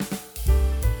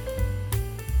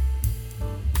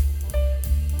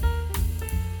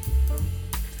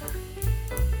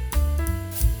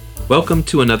Welcome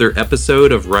to another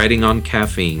episode of Writing on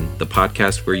Caffeine, the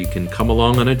podcast where you can come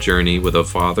along on a journey with a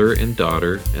father and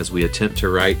daughter as we attempt to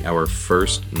write our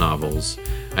first novels.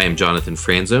 I am Jonathan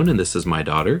Franzone, and this is my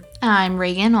daughter. I'm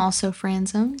Reagan, also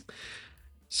Franzone.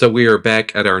 So we are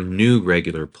back at our new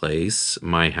regular place,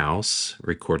 my house,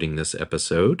 recording this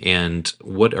episode. And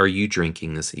what are you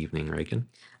drinking this evening, Reagan?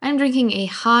 I'm drinking a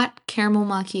hot caramel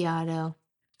macchiato.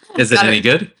 Is it any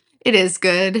good? It is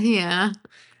good, yeah.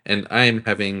 And I'm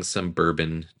having some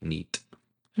bourbon neat.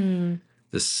 Hmm.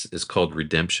 This is called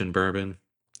Redemption Bourbon.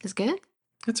 It's good?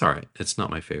 It's all right. It's not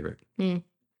my favorite. Hmm.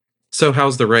 So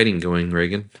how's the writing going,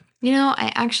 Reagan? You know,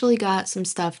 I actually got some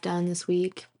stuff done this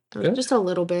week. Good. Just a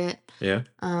little bit. Yeah.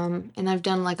 And I've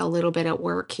done like a little bit at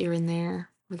work here and there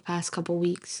for the past couple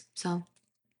weeks. So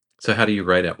how do you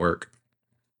write at work?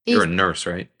 You're a nurse,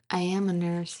 right? I am a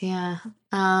nurse, yeah.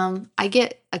 I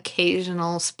get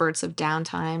occasional spurts of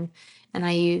downtime, and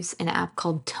I use an app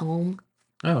called Tome.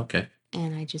 Oh, okay.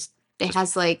 And it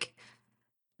has like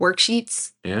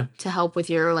worksheets to help with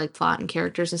your like plot and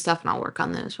characters and stuff, and I'll work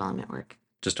on those while I'm at work.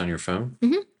 Just on your phone?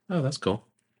 Mm-hmm. Oh, that's cool.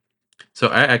 So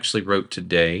I actually wrote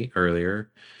today earlier.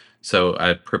 So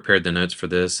I prepared the notes for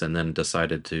this and then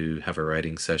decided to have a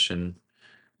writing session.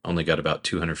 Only got about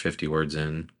 250 words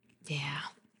in. Yeah.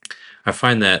 I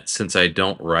find that since I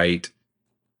don't write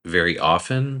very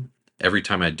often, every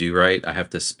time I do write, I have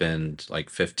to spend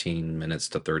like 15 minutes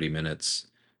to 30 minutes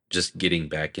just getting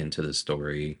back into the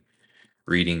story,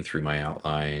 reading through my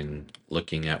outline,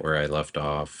 looking at where I left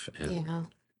off, and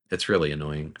it's really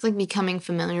annoying. It's like becoming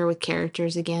familiar with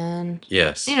characters again.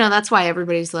 Yes. You know, that's why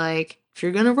everybody's like, if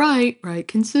you're gonna write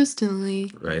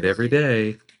consistently. Write every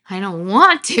day. I don't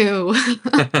want to.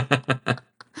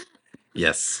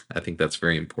 Yes, I think that's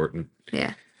very important.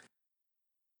 Yeah.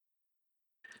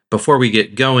 Before we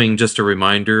get going, just a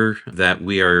reminder that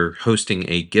we are hosting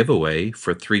a giveaway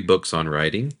for 3 books on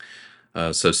writing.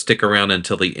 So stick around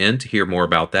until the end to hear more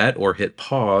about that, or hit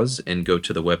pause and go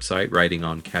to the website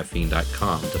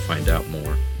writingoncaffeine.com to find out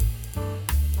more.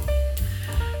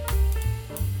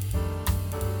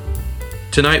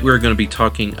 Tonight we're going to be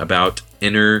talking about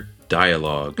inner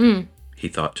dialogue, he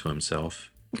thought to himself.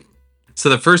 So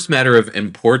the first matter of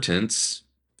importance,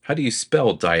 how do you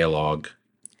spell dialogue?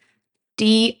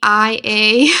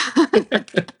 D-I-A-L-O-G-U-E.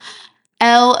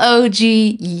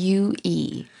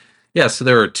 Yeah, so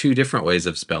there are 2 different ways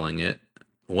of spelling it.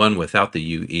 One without the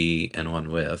U-E and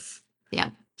one with.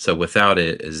 Yeah. So without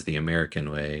it is the American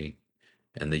way,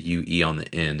 and the U-E on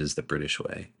the end is the British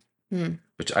way,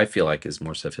 which I feel like is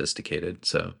more sophisticated.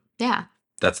 So yeah,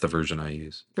 that's the version I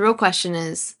use. The real question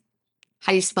is,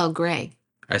 how do you spell gray?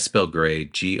 I spell gray,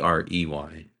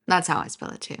 G-R-E-Y. That's how I spell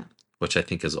it too. Which I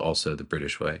think is also the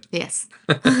British way. Yes.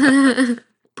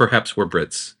 Perhaps we're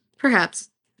Brits. Perhaps.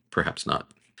 Perhaps not.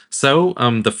 So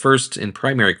the first and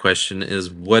primary question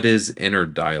is, what is inner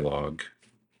dialogue?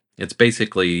 It's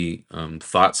basically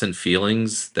thoughts and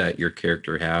feelings that your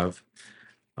character have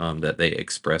that they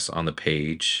express on the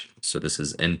page. So this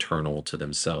is internal to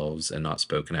themselves and not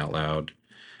spoken out loud.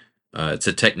 It's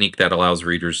a technique that allows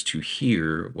readers to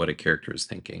hear what a character is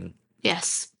thinking.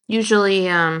 Yes. Usually,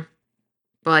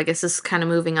 well, I guess this is kind of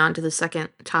moving on to the second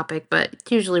topic, but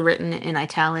it's usually written in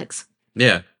italics.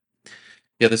 Yeah.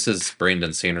 Yeah, this is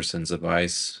Brandon Sanderson's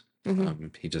advice. Mm-hmm.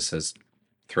 He just says,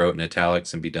 throw it in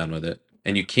italics and be done with it.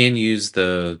 And you can use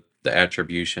the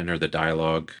attribution or the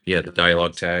dialogue. Yeah, the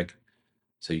dialogue tag.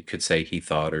 So you could say he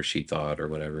thought or she thought or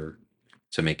whatever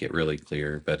to make it really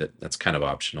clear, but that's kind of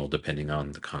optional depending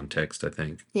on the context, I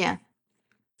think. Yeah.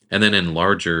 And then in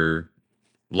larger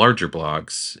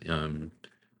blocks,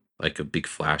 like a big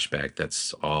flashback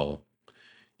that's all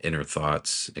inner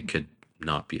thoughts, it could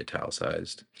not be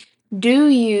italicized. Do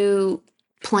you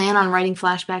plan on writing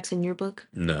flashbacks in your book?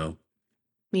 No.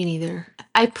 Me neither.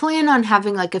 I plan on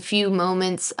having like a few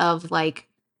moments of like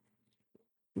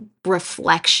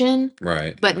reflection,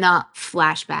 right, but not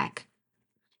flashback.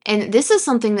 And this is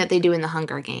something that they do in the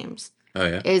Hunger Games. Oh,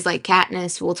 yeah? Is like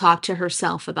Katniss will talk to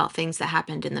herself about things that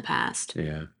happened in the past.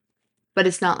 Yeah. But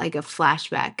it's not like a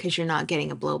flashback because you're not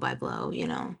getting a blow-by-blow, you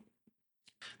know?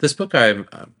 This book I've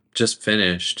just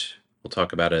finished, we'll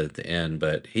talk about it at the end,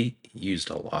 but he used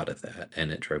a lot of that, and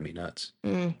it drove me nuts.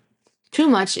 Too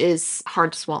much is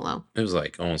hard to swallow. It was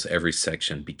like almost every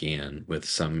section began with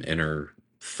some inner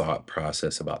thought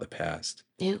process about the past.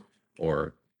 Ew.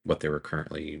 Or what they were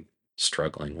currently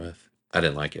struggling with. I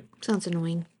didn't like it. Sounds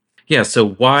annoying. Yeah, so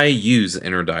why use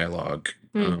inner dialogue?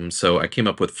 So I came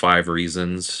up with 5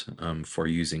 reasons for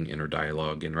using inner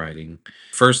dialogue in writing.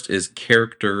 First is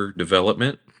character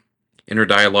development. Inner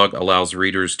dialogue allows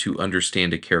readers to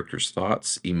understand a character's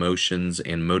thoughts, emotions,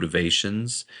 and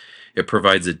motivations It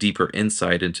provides a deeper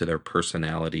insight into their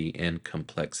personality and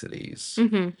complexities.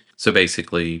 Mhm. So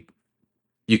basically,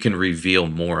 you can reveal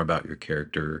more about your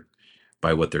character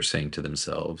by what they're saying to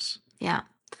themselves. Yeah.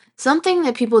 Something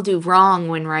that people do wrong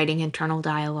when writing internal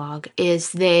dialogue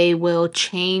is they will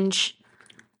change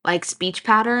like speech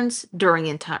patterns during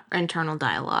internal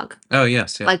dialogue. Oh,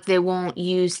 yes, yeah. Like they won't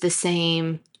use the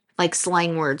same like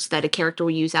slang words that a character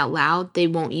will use out loud. They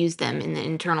won't use them in the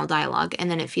internal dialogue and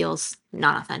then it feels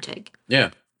not authentic.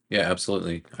 Yeah. Yeah,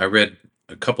 absolutely. I read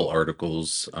a couple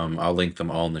articles. I'll link them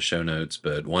all in the show notes,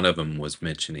 but one of them was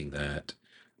mentioning that,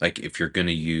 like, if you're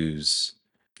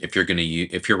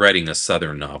writing a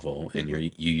Southern novel and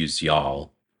Mhm. you use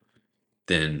y'all,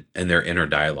 then in their inner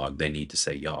dialogue they need to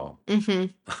say y'all.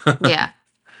 Mhm. Yeah.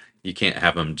 You can't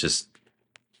have them just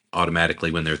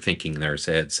automatically when they're thinking in their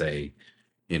head say,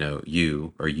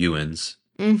 you or youans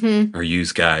Mhm. or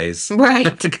use guys,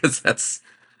 Right. because it's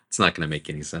not going to make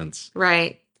any sense.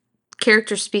 Right.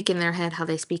 Characters speak in their head how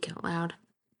they speak out loud.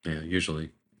 Yeah,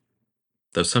 usually.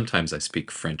 Though sometimes I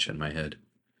speak French in my head.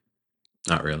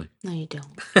 Not really. No, you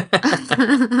don't.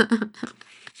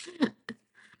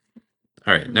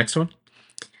 All right, next one.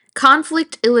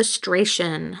 Conflict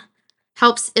illustration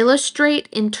helps illustrate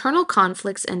internal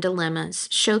conflicts and dilemmas,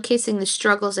 showcasing the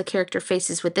struggles a character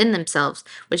faces within themselves,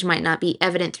 which might not be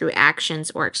evident through actions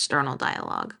or external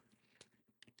dialogue.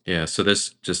 Yeah, so this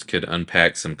just could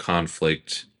unpack some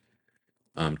conflict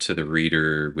to the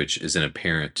reader, which isn't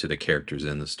apparent to the characters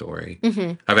in the story.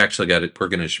 Hmm. I've actually got it. We're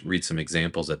going to read some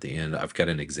examples at the end. I've got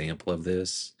an example of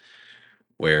this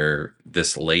where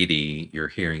this lady, you're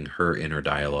hearing her inner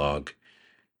dialogue,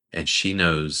 and she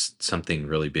knows something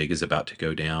really big is about to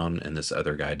go down, and this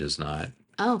other guy does not.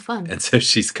 Oh, fun. And so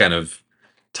she's kind of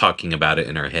talking about it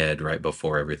in her head right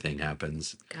before everything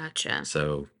happens. Gotcha.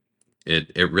 So it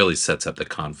really sets up the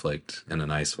conflict in a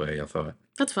nice way, I thought.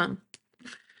 That's fun.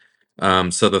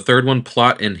 So the third one,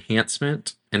 plot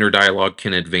enhancement. Inner dialogue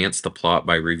can advance the plot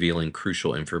by revealing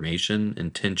crucial information,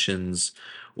 intentions,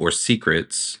 or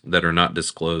secrets that are not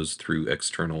disclosed through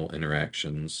external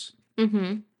interactions.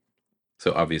 Hmm.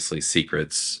 So obviously,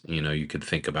 secrets, you could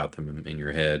think about them in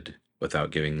your head without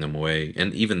giving them away.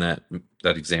 And even that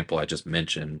example I just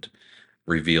mentioned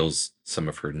reveals some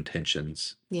of her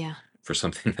intentions Yeah. for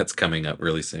something that's coming up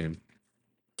really soon.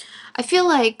 I feel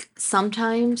like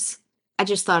sometimes I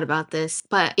just thought about this,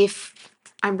 but if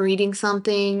I'm reading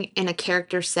something and a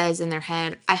character says in their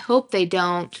head, I hope they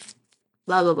don't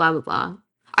blah blah blah blah blah.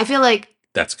 I feel like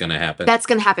That's going to happen. that's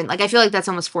gonna happen. Like I feel like that's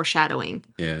almost foreshadowing.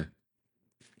 Yeah.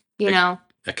 You It, know,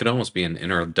 that could almost be an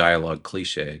inner dialogue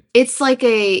cliche. it's like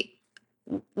a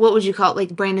what would you call it?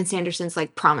 Like Brandon Sanderson's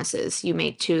like promises you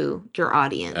make to your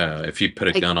audience. If you put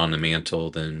a Like gun on the mantle,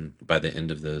 then by the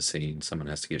end of the scene, someone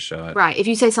has to get shot. right, if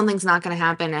you say something's not gonna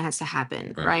happen, it has to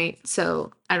happen. Right. Right.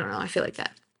 So I don't know. I feel like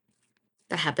that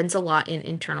happens a lot in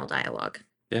internal dialogue.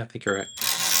 Yeah, I think you're right.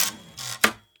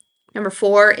 Number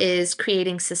 4 is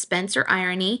creating suspense or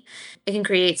irony. It can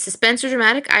create suspense or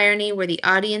dramatic irony where the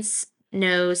audience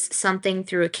knows something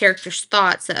through a character's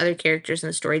thoughts that other characters in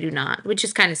the story do not, which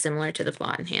is kind of similar to the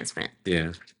plot enhancement.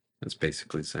 Yeah, that's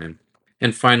basically the same.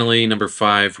 And finally, number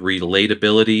 5,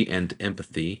 relatability and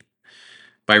empathy.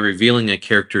 By revealing a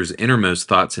character's innermost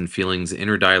thoughts and feelings,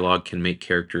 inner dialogue can make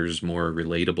characters more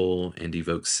relatable and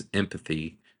evokes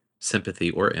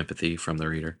sympathy, or empathy from the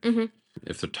reader. Hmm.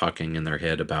 If they're talking in their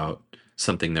head about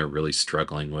something they're really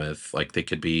struggling with, like they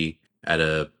could be at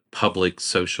a public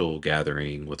social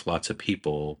gathering with lots of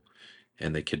people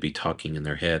and they could be talking in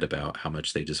their head about how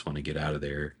much they just want to get out of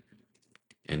there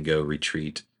and go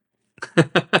retreat.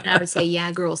 And I would say, yeah,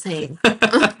 girl, same.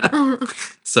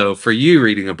 So for you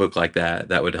reading a book like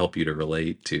that would help you to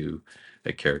relate to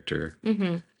a character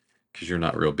Hmm. because you're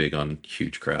not real big on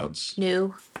huge crowds.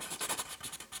 New.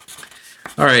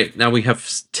 All right, now we have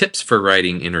tips for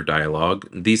writing inner dialogue.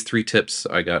 These 3 tips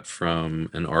I got from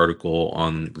an article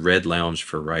on Red Lounge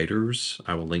for Writers.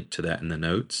 I will link to that in the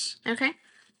notes. Okay.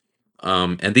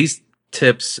 And these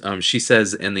tips, she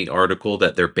says in the article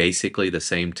that they're basically the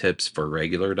same tips for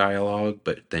regular dialogue,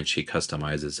 but then she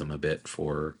customizes them a bit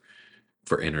for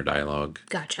inner dialogue.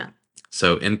 Gotcha.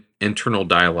 So internal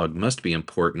dialogue must be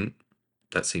important.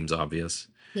 That seems obvious.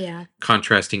 Yeah.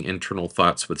 Contrasting internal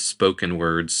thoughts with spoken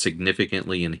words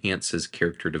significantly enhances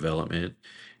character development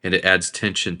and it adds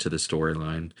tension to the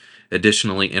storyline.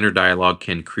 Additionally, inner dialogue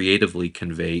can creatively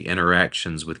convey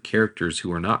interactions with characters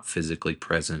who are not physically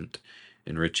present,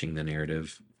 enriching the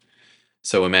narrative.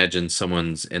 So imagine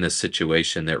someone's in a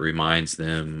situation that reminds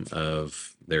them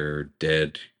of their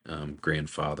dead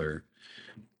grandfather,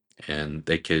 and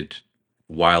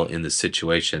while in the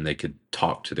situation, they could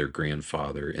talk to their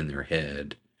grandfather in their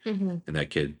head Mhm. and that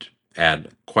could add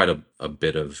quite a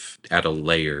bit of add a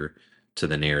layer to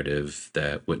the narrative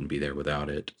that wouldn't be there without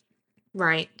it.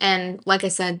 Right. And like I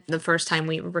said the first time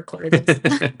we recorded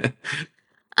this,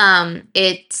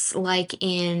 it's like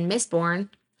in Mistborn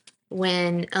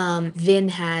when Vin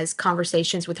has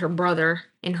conversations with her brother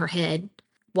in her head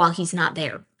while he's not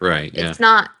there. Right, yeah. It's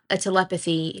not a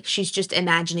telepathy. She's just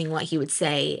imagining what he would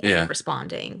say and Yeah.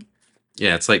 responding.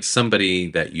 Yeah, it's like somebody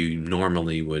that you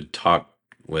normally would talk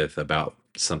with about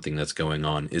something that's going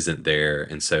on isn't there,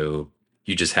 and so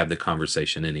you just have the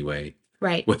conversation anyway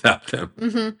Right. without them.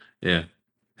 Mhm. Yeah.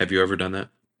 Have you ever done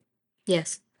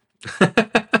Yes. that?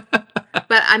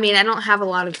 But I mean, I don't have a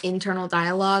lot of internal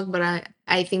dialogue, but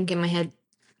I think in my head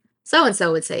so and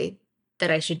so would say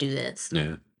that I should do this,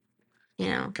 Yeah, you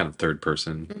know. kind of third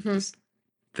person. Mhm. Just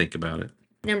think about it.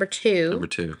 Number Number 2,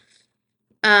 2.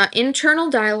 internal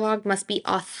dialogue must be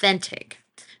authentic.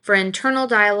 For internal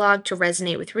dialogue to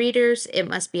resonate with readers, it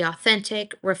must be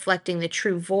authentic, reflecting the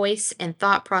true voice and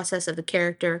thought process of the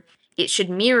character. It should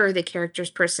mirror the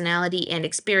character's personality and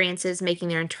experiences, making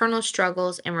their internal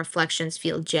struggles and reflections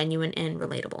feel genuine and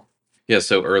relatable. Yeah,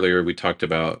 so earlier we talked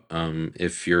about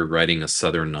if you're writing a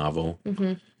Southern novel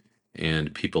Hmm.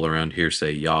 and people around here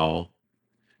say y'all,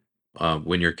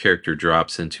 when your character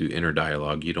drops into inner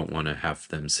dialogue, you don't want to have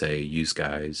them say "use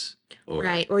guys"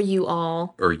 Right. Or you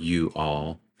all. or "you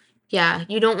all." Yeah.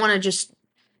 You don't want to just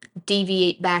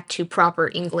deviate back to proper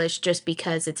English just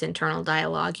because it's internal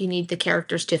dialogue. You need the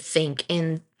characters to think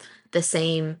in the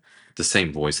same. The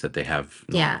same voice that they have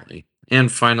Yeah. normally. And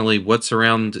finally, what's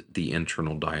around the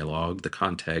internal dialogue, the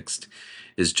context,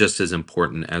 is just as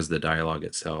important as the dialogue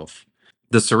itself.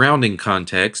 The surrounding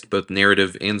context, both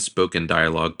narrative and spoken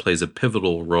dialogue, plays a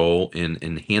pivotal role in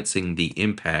enhancing the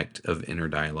impact of inner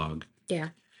dialogue. Yeah.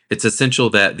 It's essential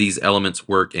that these elements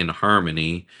work in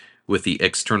harmony, with the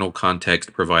external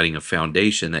context providing a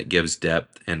foundation that gives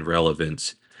depth and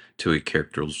relevance to a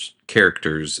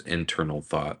character's internal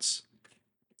thoughts.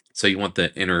 So you want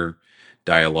the inner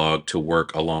dialogue to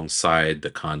work alongside the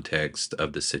context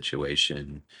of the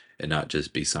situation and not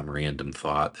just be some random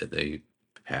thought that they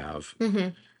have, Hmm.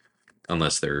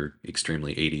 unless they're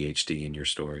extremely ADHD in your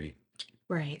story.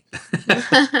 Right.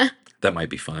 That might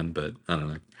be fun, but I don't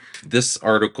know. This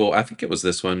article, I think it was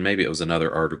this one, maybe it was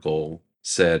another article,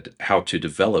 said how to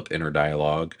develop inner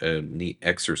dialogue. A neat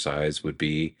exercise would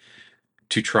be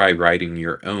to try writing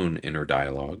your own inner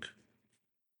dialogue.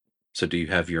 So, do you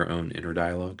have your own inner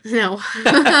dialogue? No.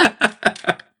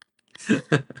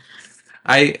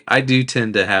 I do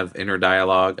tend to have inner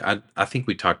dialogue. I think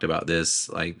we talked about this.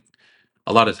 Like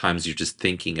a lot of times, you're just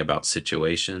thinking about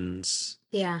situations,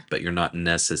 Yeah. but you're not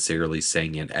necessarily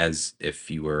saying it as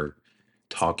if you were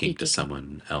talking to Speaking.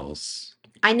 someone else.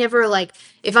 I never like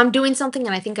if I'm doing something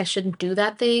and I think I shouldn't do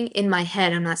that thing in my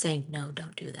head, I'm not saying no,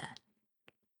 don't do that.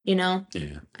 You know?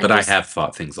 Yeah, I but I just have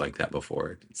thought things like that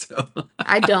before. So,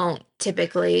 I don't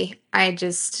typically. I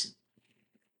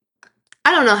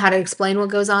don't know how to explain what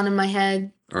goes on in my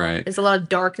head. right. There's a lot of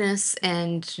darkness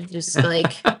and just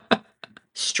like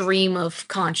stream of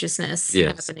consciousness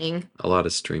Yes, happening. a lot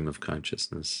of stream of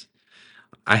consciousness.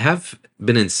 I have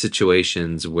been in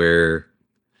situations where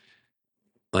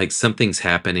like something's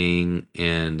happening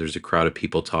and there's a crowd of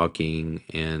people talking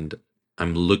and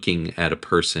I'm looking at a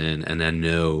person and I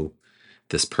know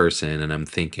this person and I'm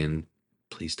thinking,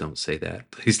 please don't say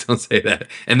that. Please don't say that.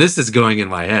 And this is going in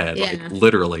my head, like Yeah.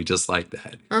 literally just like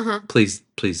that. Uh-huh. Please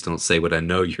don't say what I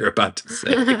know you're about to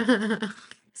say.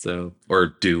 So, or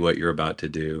do what you're about to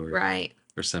do Right.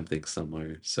 or something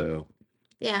similar. So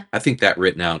Yeah. I think that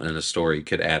written out in a story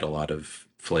could add a lot of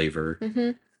flavor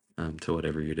Mhm. to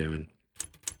whatever you're doing.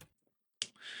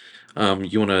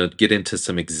 You want to get into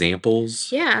some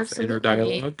examples Yeah, of inner absolutely.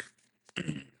 dialogue?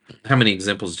 How many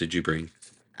examples did you bring?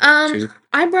 Um, Two?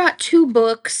 I brought 2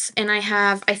 books and I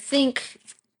have I think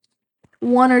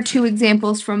 1 or 2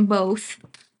 examples from both.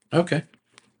 Okay.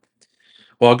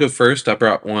 Well, I'll go first. I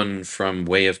brought one from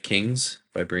Way of Kings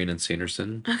by Brandon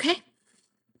Sanderson, Okay.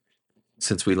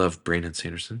 since we love Brandon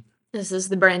Sanderson. This is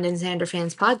the Brandon Sander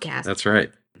Fans podcast. That's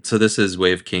right. So this is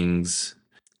Way of Kings.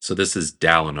 So this is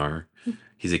Dalinar.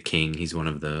 He's a king. He's one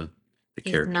of the He's not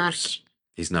a characters.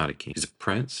 He's not a king. He's a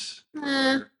prince.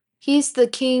 king. He's the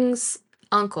king's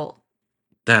uncle.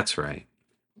 That's right.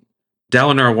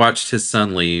 Dalinar watched his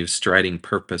son leave, striding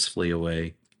purposefully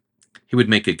away. He would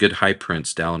make a good high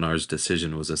prince. Dalinar's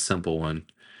decision was a simple one.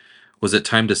 Was it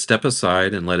time to step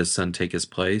aside and let his son take his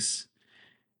place?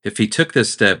 If he took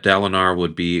this step, Dalinar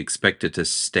would be expected to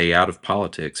stay out of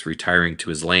politics, retiring to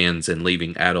his lands and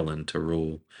leaving Adolin to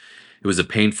rule. It was a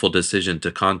painful decision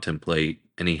to contemplate,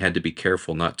 and he had to be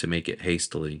careful not to make it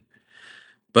hastily.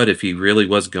 But if he really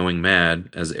was going mad,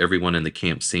 as everyone in the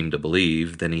camp seemed to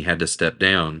believe, then he had to step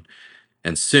down,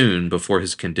 and soon, before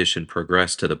his condition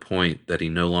progressed to the point that he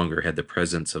no longer had the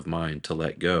presence of mind to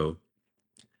let go.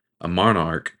 A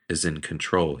monarch is in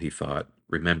control, he thought,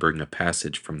 remembering a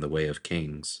passage from the Way of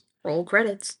Kings. Roll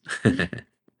credits.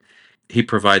 He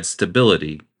provides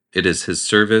stability. It is his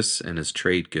service and his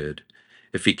trade good.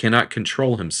 If he cannot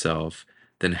control himself,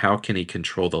 then how can he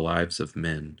control the lives of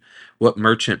men? What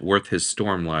merchant worth his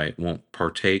stormlight won't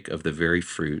partake of the very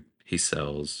fruit he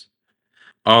sells?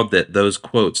 Odd that those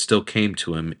quotes still came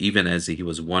to him even as he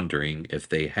was wondering if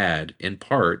they had, in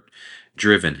part,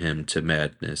 driven him to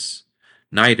madness.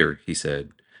 Niter, he said,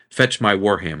 fetch my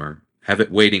warhammer. Have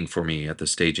it waiting for me at the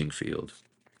staging field.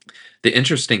 The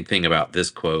interesting thing about this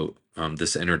quote,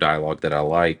 this inner dialogue that I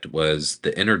liked, was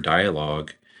the inner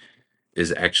dialogue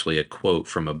is actually a quote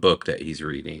from a book that he's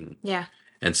reading. Yeah.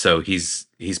 And so he's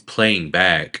playing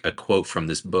back a quote from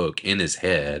this book in his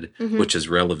head, which is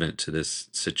relevant to this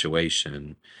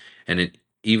situation. And it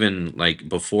even like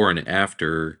before and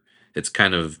after, it's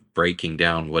kind of breaking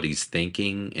down what he's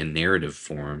thinking in narrative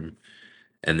form.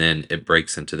 And then it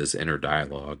breaks into this inner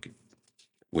dialogue,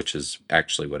 which is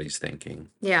actually what he's thinking.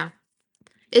 Yeah.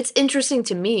 It's interesting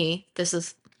to me, this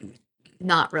is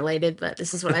not related, but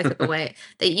this is what I took away,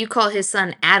 that you call his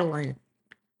son Adeline.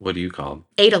 What do you call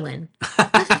Adolin.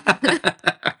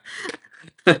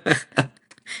 him?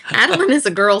 Adeline is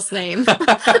a girl's name.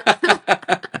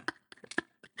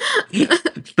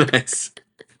 Nice.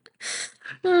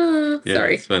 Yeah,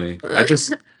 Sorry. it's funny. I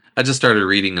just started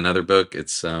reading another book.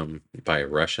 It's by a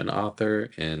Russian author,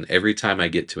 and every time I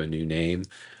get to a new name,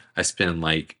 I spend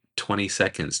like 20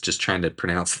 seconds just trying to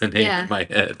pronounce the name in Yeah. my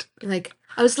head. Like,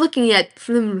 I was looking at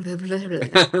Exactly.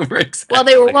 while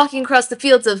they were walking across the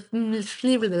fields of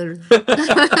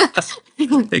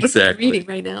Exactly. reading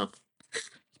right now.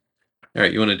 All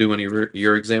right, you want to do one of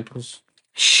your examples?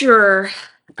 Sure.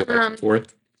 Go back and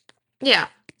forth. Yeah.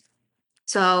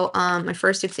 So, my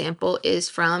first example is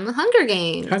from The Hunger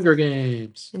Games. Hunger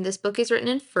Games. And this book is written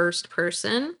in first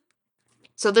person.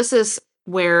 So this is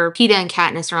where Peeta and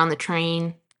Katniss are on the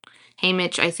train.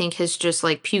 Haymitch, I think, has just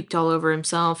like puked all over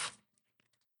himself.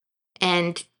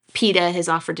 And Peeta has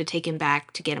offered to take him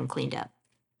back to get him cleaned up.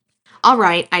 All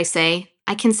right, I say.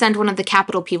 I can send one of the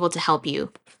capital people to help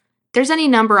you. There's any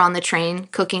number on the train,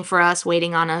 cooking for us,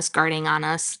 waiting on us, guarding on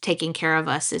us, taking care of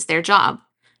us is their job.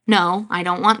 No, I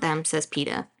don't want them, says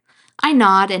Peeta. I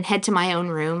nod and head to my own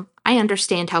room. I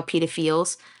understand how Peeta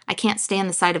feels. I can't stand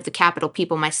the sight of the capital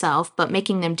people myself, but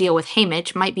making them deal with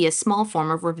Haymitch might be a small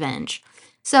form of revenge.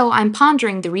 So I'm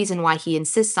pondering the reason why he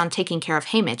insists on taking care of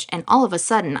Haymitch, and all of a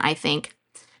sudden I think,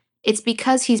 it's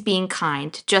because he's being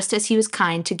kind, just as he was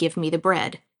kind to give me the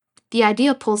bread. The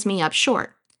idea pulls me up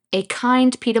short. A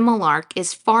kind Peeta Malark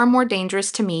is far more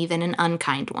dangerous to me than an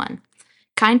unkind one.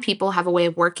 Kind people have a way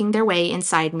of working their way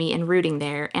inside me and rooting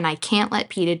there, and I can't let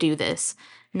Peeta do this.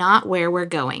 Not where we're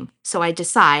going. So I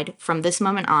decide, from this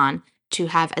moment on, to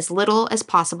have as little as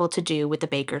possible to do with the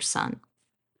baker's son.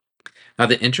 Now,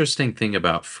 the interesting thing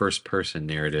about first person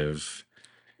narrative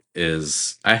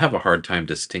is I have a hard time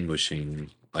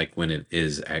distinguishing like when it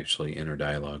is actually inner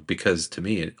dialogue because to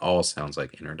me it all sounds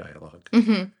like inner dialogue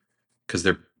Mm-hmm. because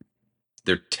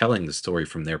they're telling the story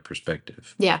from their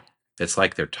perspective. Yeah. It's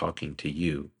like they're talking to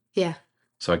you. Yeah.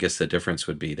 So I guess the difference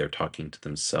would be they're talking to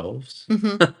themselves,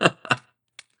 Mm-hmm.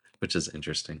 which is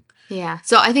interesting. Yeah.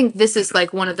 So I think this is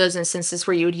like one of those instances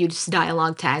where you would use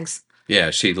dialogue tags.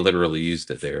 Yeah, she literally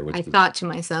used it there, which I was thought to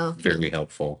myself, very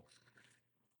helpful.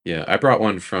 Yeah, I brought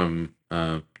one from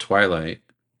Twilight,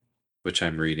 which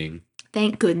I'm reading.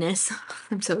 thank goodness.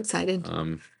 I'm so excited.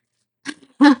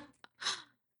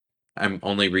 I'm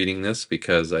only reading this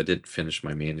because I did finish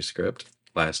my manuscript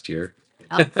last year.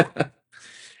 Oh.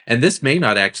 And this may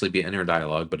not actually be inner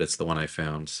dialogue, but it's the one I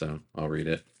found, so I'll read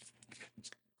it.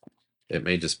 It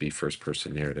may just be first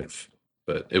person narrative,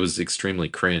 but it was extremely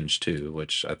cringe too,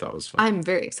 which I thought was fun. I'm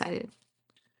very excited.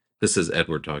 This is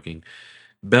Edward talking.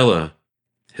 Bella,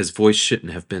 his voice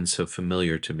shouldn't have been so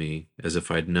familiar to me, as if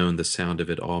I'd known the sound of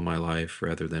it all my life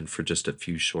rather than for just a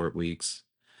few short weeks.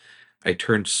 I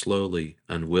turned slowly,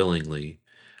 unwillingly.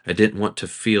 I didn't want to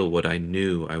feel what I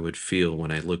knew I would feel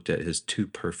when I looked at his too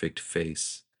perfect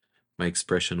face. My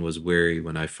expression was wary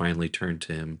when I finally turned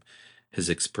to him. His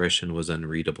expression was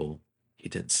unreadable. He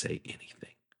didn't say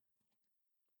anything.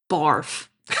 Barf.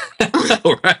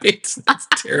 Right? It's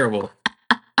terrible.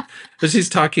 But she's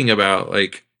talking about,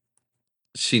 like,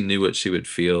 she knew what she would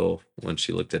feel when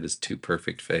she looked at his too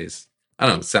perfect face. I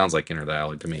don't know. It sounds like inner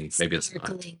dialogue to me. Maybe it's not.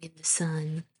 Sparkling in the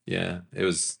sun. Yeah, it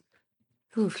was.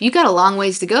 Oof, you got a long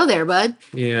ways to go there, bud.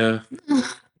 Yeah.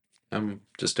 I'm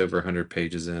just over 100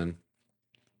 pages in.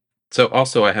 So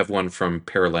also I have one from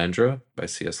Paralandra by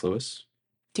C.S. Lewis.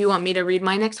 Do you want me to read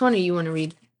my next one, or you want to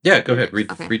read Yeah, go your ahead. next?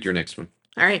 Read Okay. read your next one.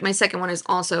 All right. My second one is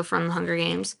also from the Hunger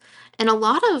Games, and a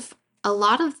lot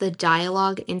of the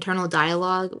dialogue, internal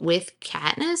dialogue with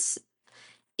Katniss,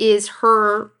 is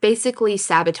her basically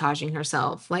sabotaging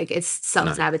herself. Like it's self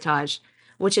Nice. sabotage,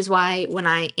 which is why when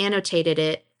I annotated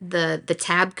it, the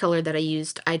tab color that I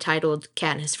used, I titled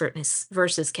Katniss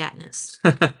versus Katniss.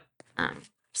 Um,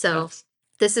 so Nice.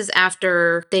 this is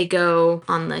after they go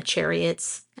on the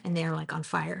chariots and they're like on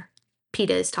fire.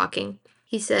 Peta is talking.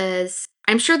 He says,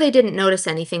 I'm sure they didn't notice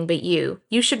anything but you.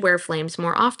 You should wear flames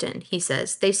more often, he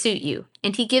says. They suit you.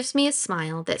 And he gives me a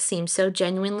smile that seems so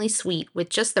genuinely sweet with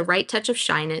just the right touch of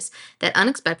shyness that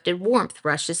unexpected warmth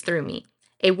rushes through me.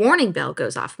 A warning bell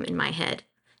goes off in my head.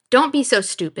 Don't be so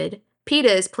stupid.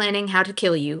 Peta is planning how to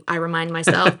kill you, I remind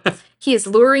myself. He is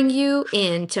luring you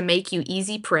in to make you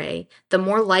easy prey. The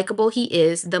more likable he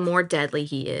is, the more deadly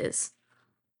he is.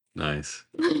 Nice.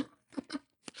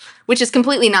 Which is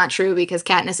completely not true because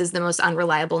Katniss is the most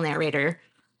unreliable narrator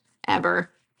ever.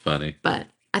 Funny. But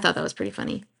I thought that was pretty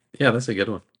funny. Yeah, that's a good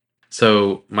one.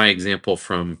 So, my example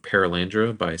from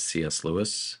Paralandra by C.S.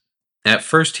 Lewis. At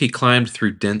first, he climbed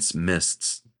through dense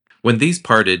mists. When these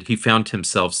parted, he found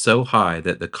himself so high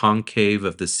that the concave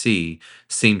of the sea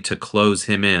seemed to close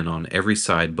him in on every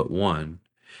side but one.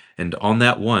 And on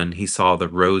that one, he saw the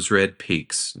rose red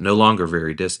peaks, no longer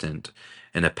very distant,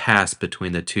 and a pass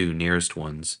between the two nearest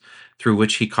ones, through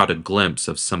which he caught a glimpse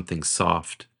of something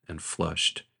soft and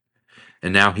flushed.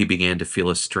 And now he began to feel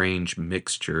a strange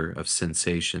mixture of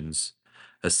sensations,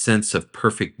 a sense of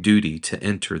perfect duty to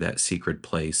enter that secret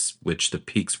place which the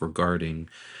peaks were guarding,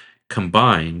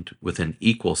 combined with an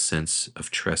equal sense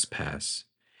of trespass.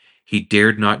 He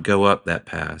dared not go up that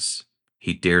pass.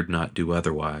 He dared not do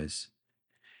otherwise.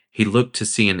 He looked to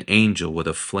see an angel with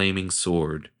a flaming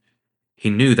sword. He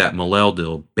knew that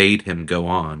Meleldil bade him go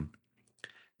on.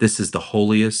 This is the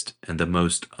holiest and the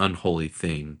most unholy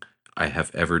thing I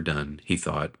have ever done, he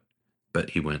thought,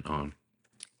 but he went on.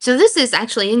 So this is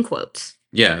actually in quotes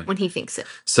Yeah. when he thinks it.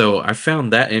 So I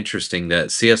found that interesting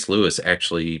that C.S. Lewis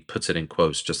actually puts it in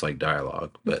quotes just like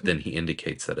dialogue, but then he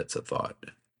indicates that it's a thought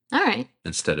All right.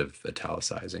 instead of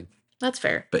italicizing. That's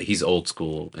fair. But he's old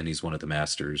school and he's one of the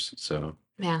masters, so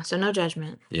Yeah, so no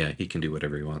judgment. yeah, he can do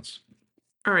whatever he wants.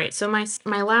 All right, so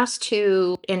my last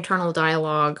two internal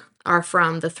dialogue are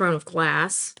from The Throne of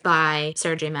Glass by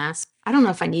Sarah J. Maas. I don't know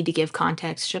if I need to give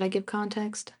context. Should I give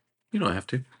context? You don't have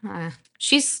to.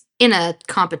 She's in a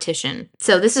competition.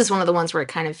 So this is one of the ones where it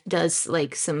kind of does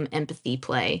like some empathy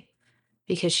play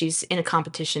because she's in a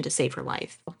competition to save her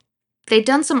life. They'd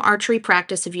done some archery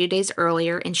practice a few days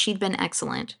earlier and she'd been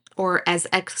excellent, or as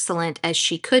excellent as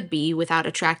she could be without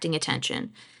attracting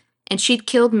attention. And she'd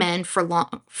killed men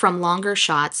from longer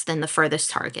shots than the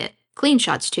furthest target. Clean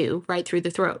shots, too, right through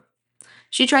the throat.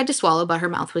 She tried to swallow, but her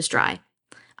mouth was dry.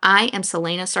 I am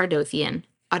Selena Sardothian,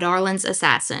 Adarlan's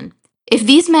assassin. If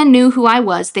these men knew who I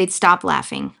was, they'd stop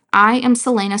laughing. I am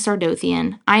Selena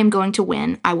Sardothian. I am going to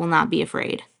win. I will not be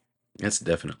afraid. That's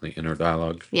definitely inner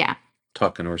dialogue. Yeah.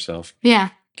 Talking to herself. Yeah.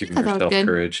 Giving I thought that was herself good.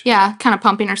 courage. Yeah, kind of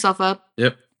pumping herself up.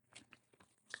 Yep.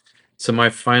 So my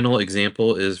final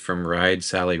example is from Ride,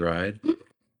 Sally, Ride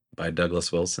by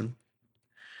Douglas Wilson.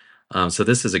 So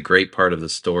this is a great part of the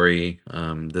story.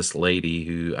 This lady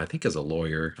who I think is a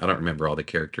lawyer. I don't remember all the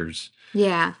characters,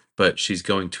 Yeah. but she's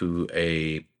going to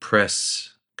a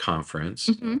press conference,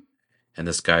 Mm-hmm. and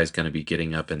this guy's going to be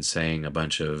getting up and saying a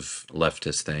bunch of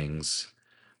leftist things.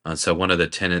 So one of the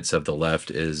tenets of the left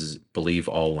is believe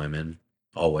all women,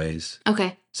 always.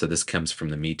 Okay. So this comes from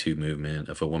the Me Too movement.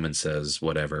 If a woman says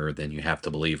whatever, then you have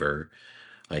to believe her,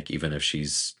 like even if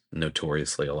she's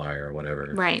notoriously a liar or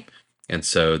whatever. Right. And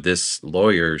so this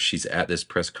lawyer, she's at this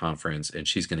press conference and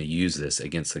she's going to use this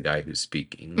against the guy who's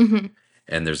speaking. Mm-hmm.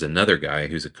 And there's another guy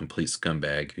who's a complete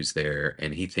scumbag who's there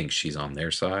and he thinks she's on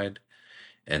their side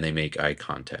and they make eye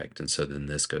contact. And so then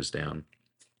this goes down.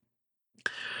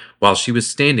 While she was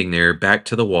standing there, back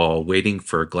to the wall, waiting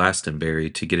for Glastonbury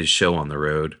to get his show on the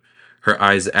road, her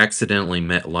eyes accidentally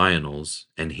met Lionel's,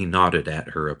 and he nodded at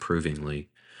her approvingly.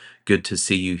 Good to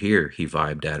see you here, he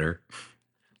vibed at her.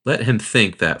 Let him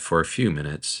think that for a few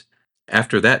minutes.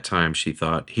 After that time, she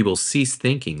thought, he will cease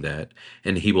thinking that,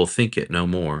 and he will think it no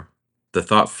more. The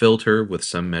thought filled her with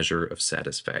some measure of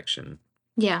satisfaction.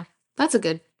 Yeah. That's a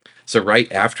good. So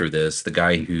right after this, the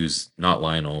guy who's not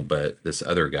Lionel, but this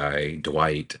other guy,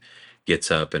 Dwight, gets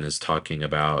up and is talking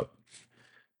about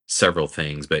several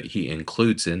things, but he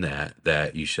includes in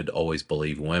that you should always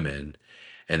believe women.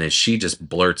 And then she just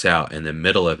blurts out in the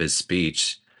middle of his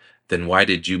speech Then why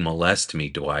did you molest me,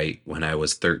 Dwight, when I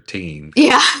was 13?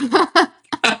 Yeah.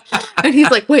 And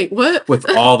he's like, wait, what? With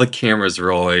all the cameras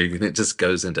rolling, and it just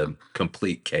goes into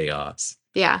complete chaos.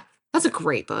 Yeah. That's a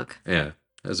great book. Yeah,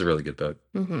 that was a really good book.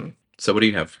 Mm-hmm. So, what do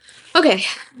you have? Okay.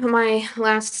 My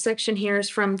last section here is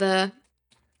from the.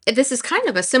 This is kind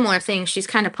of a similar thing. She's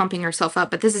kind of pumping herself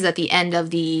up, but this is at the end of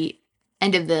the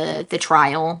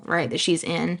trial, right? That she's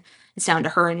in. It's down to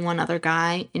her and one other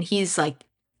guy, and he's like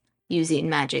using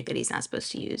magic that he's not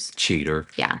supposed to use. Cheater.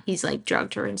 Yeah, he's like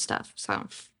drugged her and stuff. So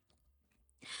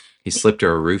He slipped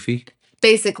her a roofie.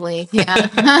 basically,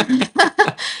 yeah.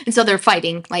 And so they're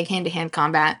fighting like hand to hand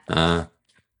combat.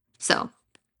 So,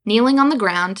 kneeling on the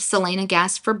ground, Selena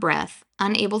gasped for breath,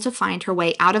 unable to find her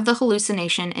way out of the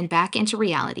hallucination and back into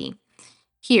reality.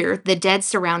 Here, the dead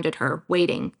surrounded her,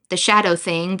 waiting. The shadow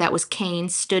thing that was Kane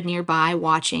stood nearby,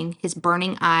 watching, his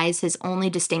burning eyes his only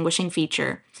distinguishing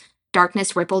feature.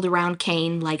 Darkness rippled around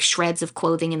Kane like shreds of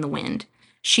clothing in the wind.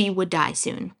 She would die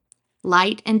soon.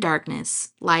 Light and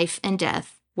darkness, life and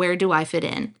death, where do I fit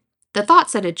in? The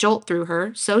thought sent a jolt through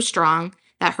her, so strong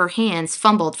that her hands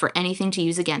fumbled for anything to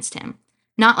use against him.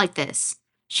 Not like this.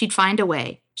 She'd find a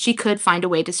way. She could find a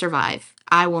way to survive.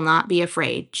 I will not be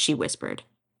afraid, she whispered.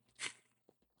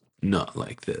 Not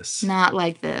like this. Not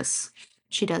like this.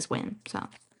 She does win, so.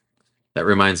 That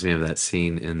reminds me of that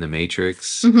scene in The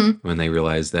Matrix when they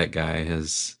realize that guy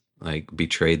has like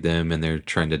betrayed them and they're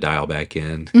trying to dial back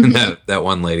in. And that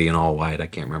one lady in all white, I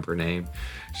can't remember her name.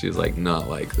 She was like, not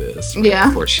like this. Right Yeah.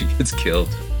 before she gets killed.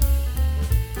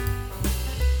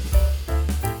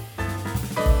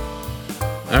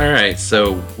 All right.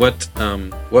 So what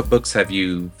books have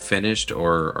you finished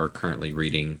or are currently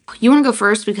reading? You want to go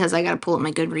first because I got to pull up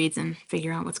my Goodreads and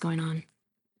figure out what's going on.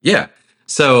 Yeah.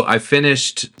 So I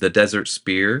finished The Desert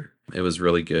Spear. It was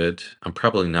really good. I'm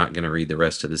probably not going to read the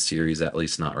rest of the series, at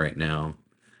least not right now.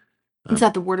 Is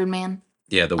that the Worded Man?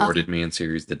 Yeah, the Okay. Worded Man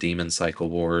series, the Demon Cycle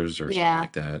Wars or something Yeah.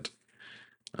 like that.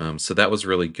 So that was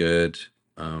really good.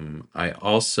 I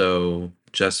also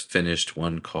just finished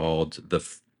one called The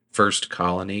First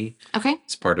Colony. Okay.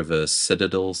 It's part of a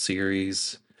Citadel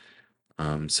series.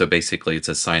 So basically, it's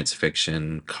a science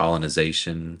fiction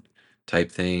colonization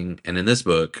type thing. And in this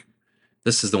book,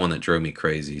 this is the one that drove me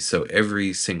crazy. So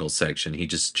every single section, he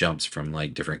just jumps from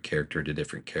like different character to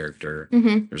different character.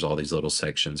 Mm-hmm. There's all these little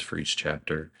sections for each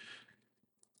chapter.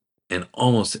 And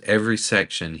almost every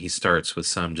section, he starts with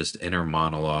some just inner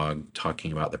monologue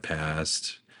talking about the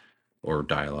past or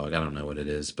dialogue. I don't know what it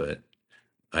is, but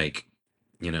like,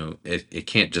 it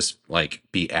can't just like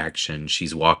be action.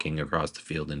 She's walking across the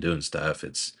field and doing stuff.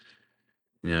 It's,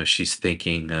 she's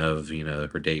thinking of,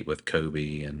 her date with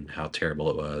Kobe and how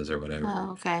terrible it was or whatever.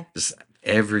 Oh, okay. Just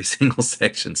every single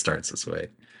section starts this way.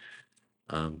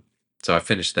 So I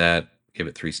finished that, gave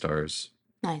it 3 stars.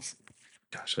 Nice.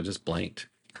 Gosh, I just blanked.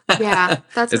 Yeah,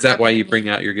 that's Is that why you bring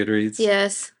out your Goodreads?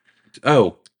 Yes.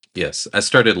 Oh, yes. I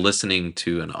started listening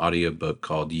to an audiobook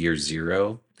called Year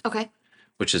Zero, Okay.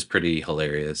 which is pretty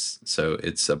hilarious. So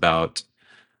it's about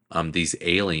these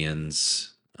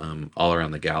aliens all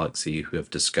around the galaxy who have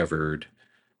discovered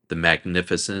the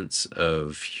magnificence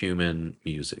of human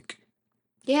music.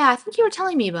 Yeah, I think you were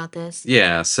telling me about this.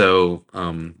 Yeah, so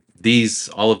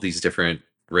all of these different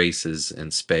races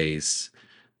in space,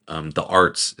 the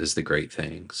arts is the great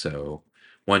thing. So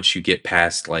once you get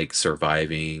past like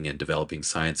surviving and developing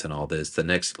science and all this, the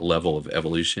next level of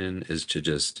evolution is to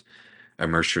just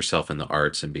immerse yourself in the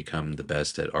arts and become the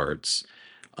best at arts.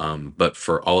 But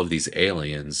for all of these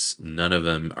aliens, none of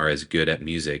them are as good at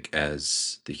music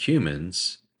as the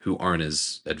humans who aren't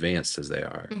as advanced as they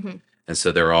are. Mm-hmm. And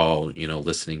so they're all,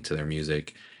 listening to their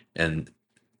music. And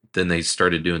then they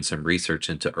started doing some research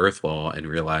into Earthlaw and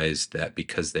realized that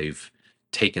because they've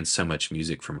taken so much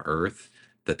music from Earth,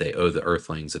 that they owe the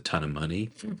Earthlings a ton of money.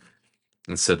 Mm.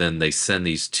 And so then they send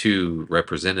these 2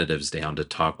 representatives down to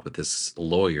talk with this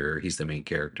lawyer. He's the main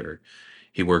character.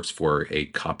 He works for a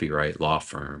copyright law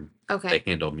firm. Okay.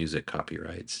 They handle music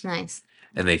copyrights. Nice.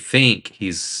 And they think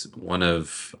he's one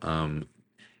of,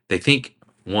 they think,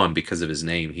 one, because of his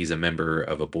name, he's a member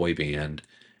of a boy band.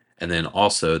 And then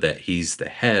also that he's the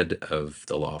head of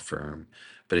the law firm.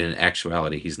 But in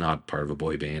actuality, he's not part of a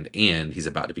boy band and he's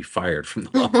about to be fired from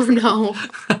the law firm. No.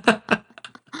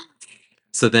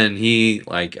 So then he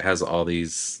like has all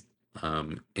these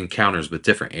encounters with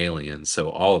different aliens. So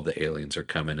all of the aliens are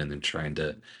coming and then trying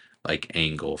to like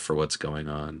angle for what's going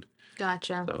on.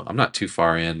 Gotcha. So I'm not too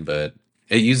far in, but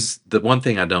the one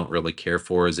thing I don't really care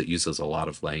for is it uses a lot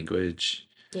of language.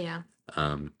 Yeah.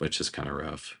 Which is kind of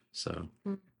rough. So,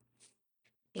 Mm.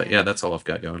 but yeah, that's all I've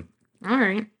got going. All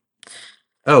right.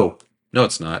 Oh, no,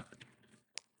 it's not.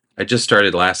 I just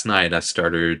started last night. I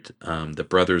started The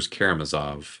Brothers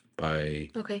Karamazov by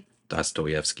Okay.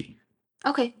 Dostoevsky.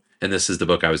 Okay. And this is the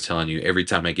book I was telling you. Every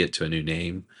time I get to a new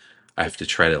name, I have to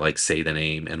try to like say the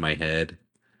name in my head.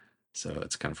 So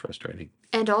it's kind of frustrating.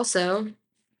 And also,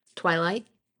 Twilight.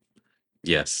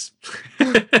 Yes.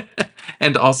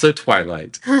 And also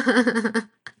Twilight.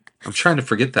 I'm trying to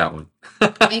forget that one.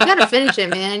 You gotta finish it,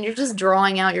 man. You're just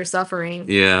drawing out your suffering.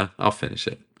 Yeah, I'll finish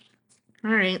it. All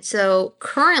right. So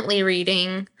currently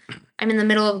reading, I'm in the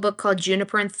middle of a book called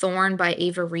Juniper and Thorn by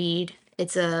Ava Reed.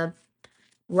 It's a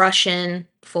Russian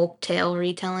folk tale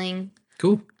retelling.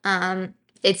 Cool.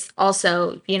 It's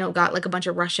also, got like a bunch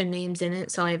of Russian names in it,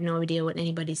 so I have no idea what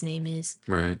anybody's name is.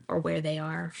 Right. Or where they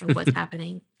are or what's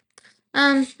happening.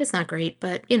 It's not great,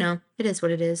 but it is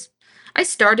what it is. I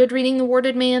started reading The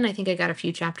Warded Man. I think I got a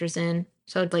few chapters in.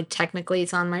 So like technically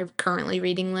it's on my currently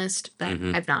reading list, but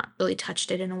I've not really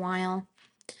touched it in a while.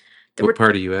 What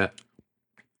part are you at?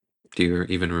 Do you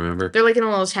even remember? They're like in a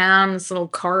little town, this little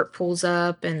cart pulls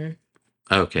up and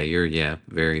okay, you're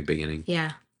very beginning.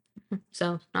 Yeah.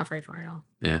 So not very far at all.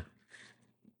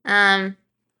 Yeah.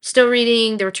 Still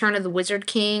reading The Return of the Wizard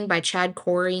King by Chad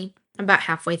Corey. I'm about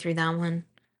halfway through that one.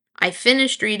 I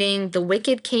finished reading The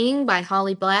Wicked King by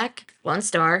Holly Black. 1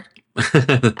 star.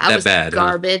 That was bad,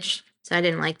 garbage. Huh? So I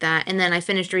didn't like that. And then I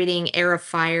finished reading Air of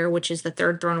Fire, which is the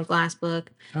 3rd Throne of Glass book.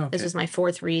 Okay. This was my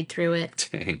 4th read through it.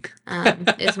 Dang.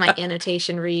 It's my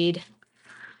annotation read.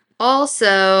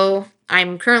 Also,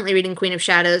 I'm currently reading Queen of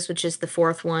Shadows, which is the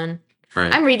 4th one.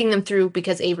 Right. I'm reading them through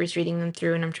because Avery's reading them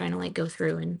through, and I'm trying to like go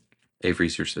through and.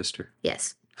 Avery's your sister.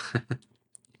 Yes.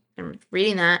 I'm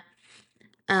reading that.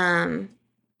 I'm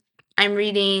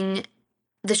reading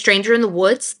The Stranger in the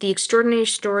Woods: The Extraordinary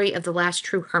Story of the Last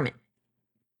True Hermit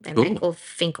by Michael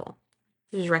Finkel.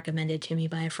 It was recommended to me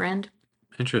by a friend.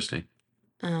 Interesting.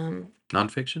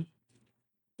 Nonfiction?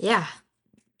 Yeah.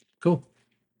 Cool.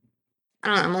 I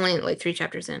don't know. I'm only like 3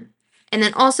 chapters in. And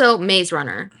then also Maze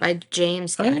Runner by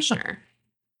James Dashner. Yeah.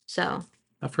 So.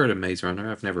 I've heard of Maze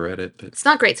Runner. I've never read it, but it's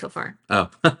not great so far.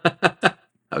 Oh.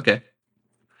 Okay.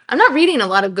 I'm not reading a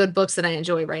lot of good books that I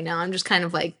enjoy right now. I'm just kind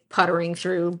of like puttering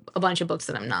through a bunch of books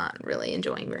that I'm not really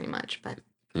enjoying very much, but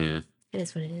yeah, it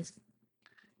is what it is.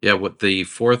 Yeah, what the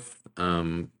 4th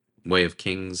Way of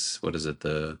Kings, what is it?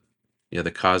 The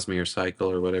Cosmere cycle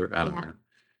or whatever. I don't know.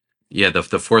 Yeah, the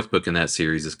 4th book in that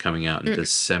series is coming out in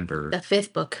December. The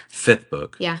 5th book. 5th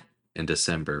book. Yeah. In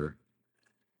December.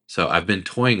 So I've been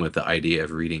toying with the idea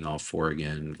of reading all 4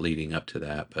 again leading up to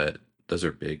that, but those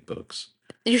are big books.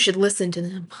 You should listen to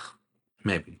them.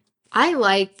 Maybe. I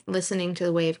liked listening to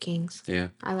The Way of Kings. Yeah.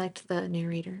 I liked the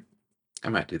narrator. I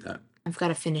might do that. I've got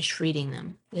to finish reading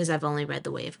them because I've only read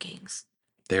The Way of Kings.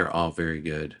 They're all very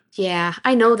good. Yeah,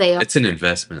 I know they are. It's an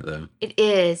investment, though. It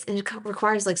is. And it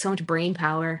requires like so much brain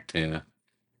power. Yeah.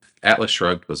 Atlas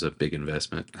Shrugged was a big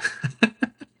investment.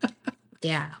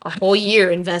 Yeah, a whole year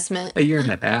investment. A year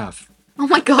and a half. Oh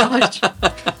my gosh.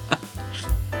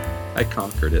 I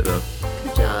conquered it, though.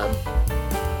 Good job.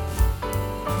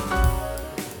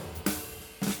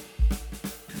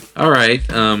 All right.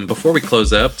 Before we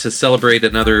close up, to celebrate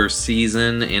another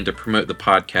season and to promote the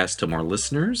podcast to more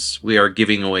listeners, we are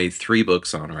giving away 3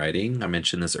 books on writing. I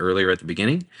mentioned this earlier at the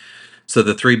beginning. So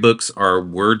the 3 books are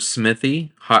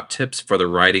Wordsmithy, Hot Tips for the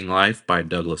Writing Life by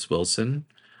Douglas Wilson,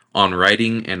 On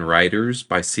Writing and Writers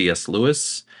by C.S.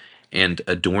 Lewis, and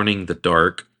Adorning the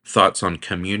Dark, Thoughts on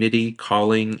Community,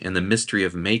 Calling, and the Mystery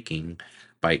of Making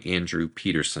by Andrew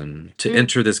Peterson. To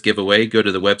enter this giveaway, go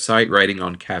to the website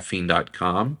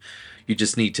writingoncaffeine.com. You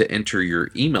just need to enter your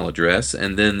email address,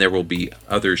 and then there will be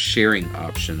other sharing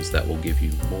options that will give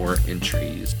you more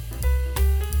entries.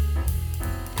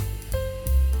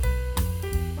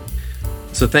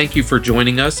 So thank you for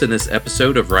joining us in this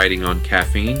episode of Writing on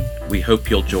Caffeine. We hope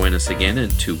you'll join us again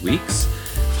in 2 weeks.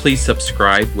 Please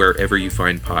subscribe wherever you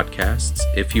find podcasts.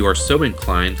 If you are so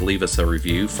inclined, leave us a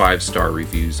review. 5-star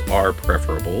reviews are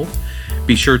preferable.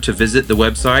 Be sure to visit the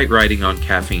website,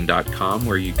 writingoncaffeine.com,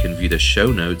 where you can view the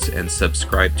show notes and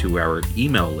subscribe to our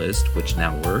email list, which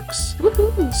now works,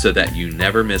 so that you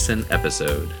never miss an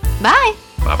episode. Bye.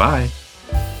 Bye-bye.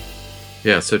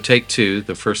 Yeah, so take 2,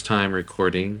 the first time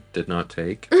recording did not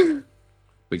take.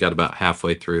 We got about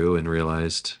halfway through and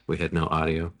realized we had no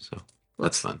audio, so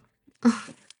that's fun.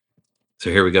 So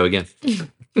here we go again.